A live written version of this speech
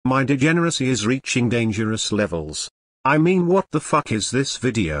My degeneracy is reaching dangerous levels. I mean, what the fuck is this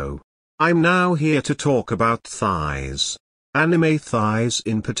video? I'm now here to talk about thighs. Anime thighs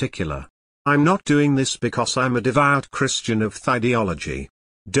in particular. I'm not doing this because I'm a devout Christian of thideology.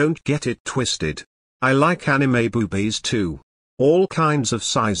 Don't get it twisted. I like anime boobies too. All kinds of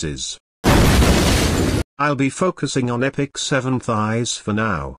sizes. I'll be focusing on Epic 7 thighs for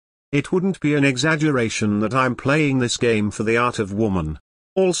now. It wouldn't be an exaggeration that I'm playing this game for the art of woman.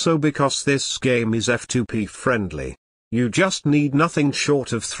 Also because this game is F2P friendly. You just need nothing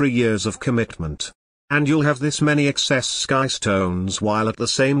short of 3 years of commitment. And you'll have this many excess sky stones while at the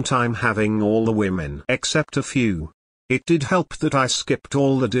same time having all the women except a few. It did help that I skipped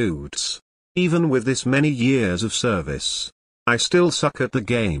all the dudes. Even with this many years of service, I still suck at the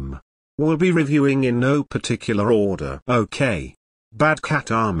game. We'll be reviewing in no particular order. Okay. Bad Cat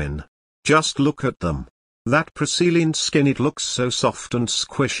Armin. Just look at them. That praseline skin, it looks so soft and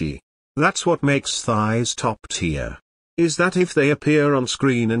squishy. That's what makes thighs top tier. Is that if they appear on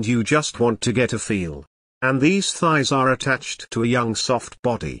screen and you just want to get a feel. And these thighs are attached to a young soft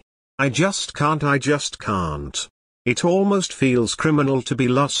body. I just can't. It almost feels criminal to be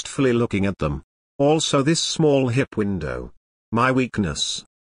lustfully looking at them. Also this small hip window. My weakness.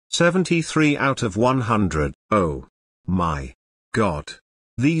 73 out of 100. Oh my god.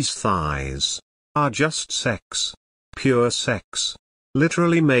 These thighs are just sex. Pure sex.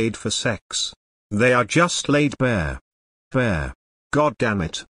 Literally made for sex. They are just laid bare. Bare. God damn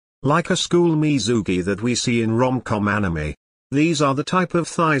it. Like a school Mizugi that we see in rom-com anime. These are the type of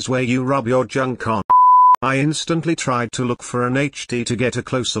thighs where you rub your junk on. I instantly tried to look for an HD to get a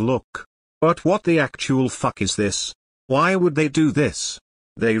closer look. But what the actual fuck is this? Why would they do this?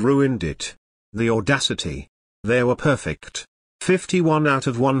 They ruined it. The audacity. They were perfect. 51 out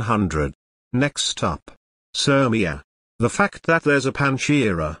of 100. Next up. Sermia. The fact that there's a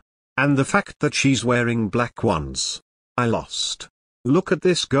Panchira. And the fact that she's wearing black ones. I lost. Look at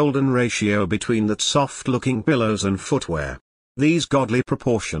this golden ratio between that soft-looking pillows and footwear. These godly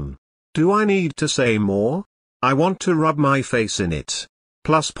proportion. Do I need to say more? I want to rub my face in it.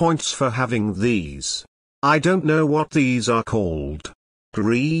 Plus points for having these. I don't know what these are called.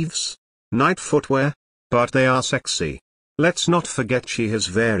 Greaves? Night footwear? But they are sexy. Let's not forget she has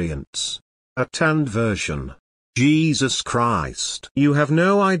variants. A tanned version. Jesus Christ. You have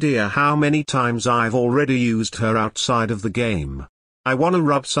no idea how many times I've already used her outside of the game. I wanna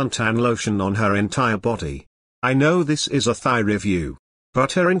rub suntan lotion on her entire body. I know this is a thigh review.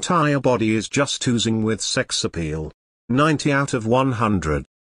 But her entire body is just oozing with sex appeal. 90 out of 100.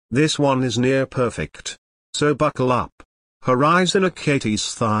 This one is near perfect. So buckle up. Horizon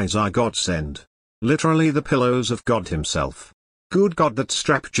Akate's thighs are godsend. Literally the pillows of God himself. Good God, that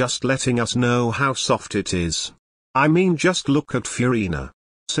strap just letting us know how soft it is. I mean, just look at Furina.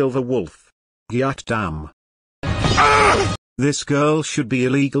 Silver Wolf. Gyat damn. This girl should be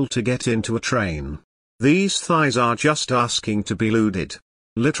illegal to get into a train. These thighs are just asking to be lewded.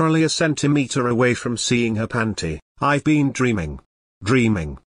 Literally a centimeter away from seeing her panty. I've been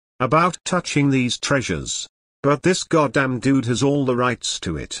dreaming about touching these treasures. But this goddamn dude has all the rights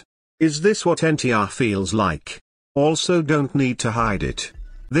to it. Is this what NTR feels like? Also, don't need to hide it.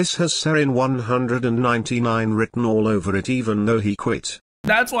 This has Serin 199 written all over it, even though he quit.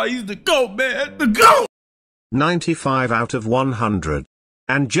 That's why he's the GOAT, man. The GOAT! 95 out of 100.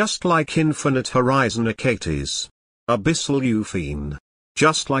 And just like Infinite Horizon Akate's. Abyssal Euphine.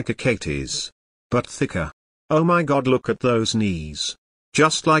 Just like Akate's. But thicker. Oh my god, look at those knees.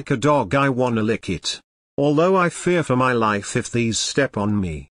 Just like a dog, I wanna lick it. Although I fear for my life if these step on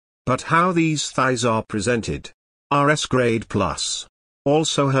me. But how these thighs are presented. RS grade plus.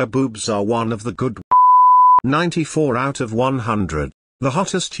 Also her boobs are one of the good. 94 out of 100. The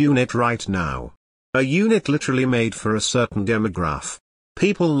hottest unit right now. A unit literally made for a certain demographic.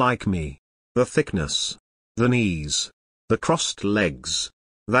 People like me. The thickness. The knees. The crossed legs.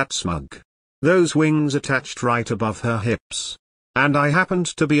 That smug. Those wings attached right above her hips. And I happened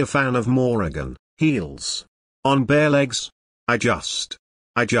to be a fan of Morrigan. Heels. On bare legs. I just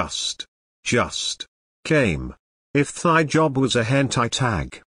came. If Thigh Job was a hentai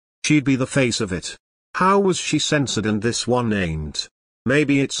tag, she'd be the face of it. How was she censored and this one ain't?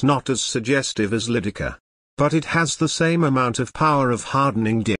 Maybe it's not as suggestive as Lydica. But it has the same amount of power of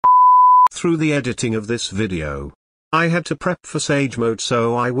hardening dick. Through the editing of this video, I had to prep for Sage mode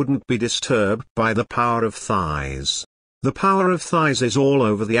so I wouldn't be disturbed by the power of thighs. The power of thighs is all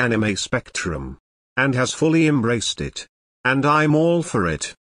over the anime spectrum. And has fully embraced it. And I'm all for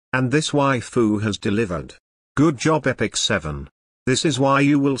it. And this waifu has delivered. Good job Epic 7. This is why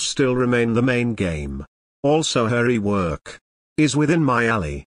you will still remain the main game. Also her rework is within my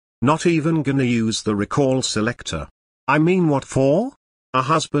alley. Not even gonna use the recall selector. I mean, what for? A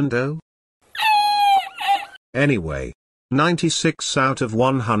husband, oh? Anyway. 96 out of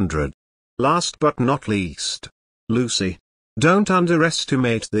 100. Last but not least. Lucy. Don't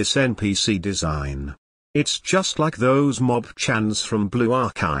underestimate this NPC design. It's just like those mob chans from Blue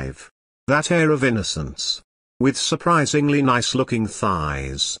Archive. That air of innocence. With surprisingly nice looking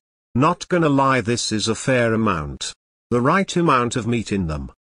thighs. Not gonna lie, this is a fair amount. The right amount of meat in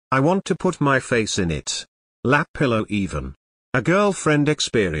them. I want to put my face in it. Lap pillow even. A girlfriend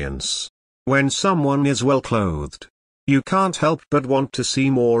experience. When someone is well clothed, you can't help but want to see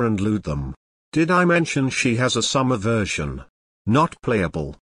more and loot them. Did I mention she has a summer version? Not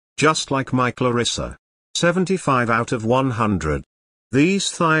playable. Just like my Clarissa. 75 out of 100.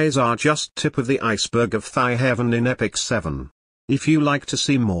 These thighs are just tip of the iceberg of thigh heaven in Epic 7. If you like to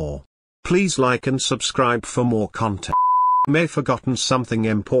see more, please like and subscribe for more content. May forgotten something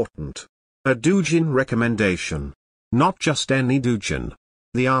important. A doujin recommendation. Not just any doujin.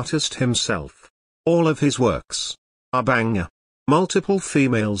 The artist himself. All of his works are banger. Multiple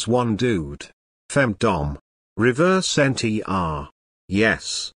females, one dude. Femdom. Reverse NTR.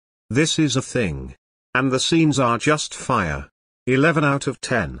 Yes. This is a thing. And the scenes are just fire. 11 out of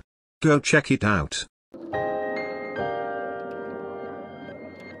 10. Go check it out.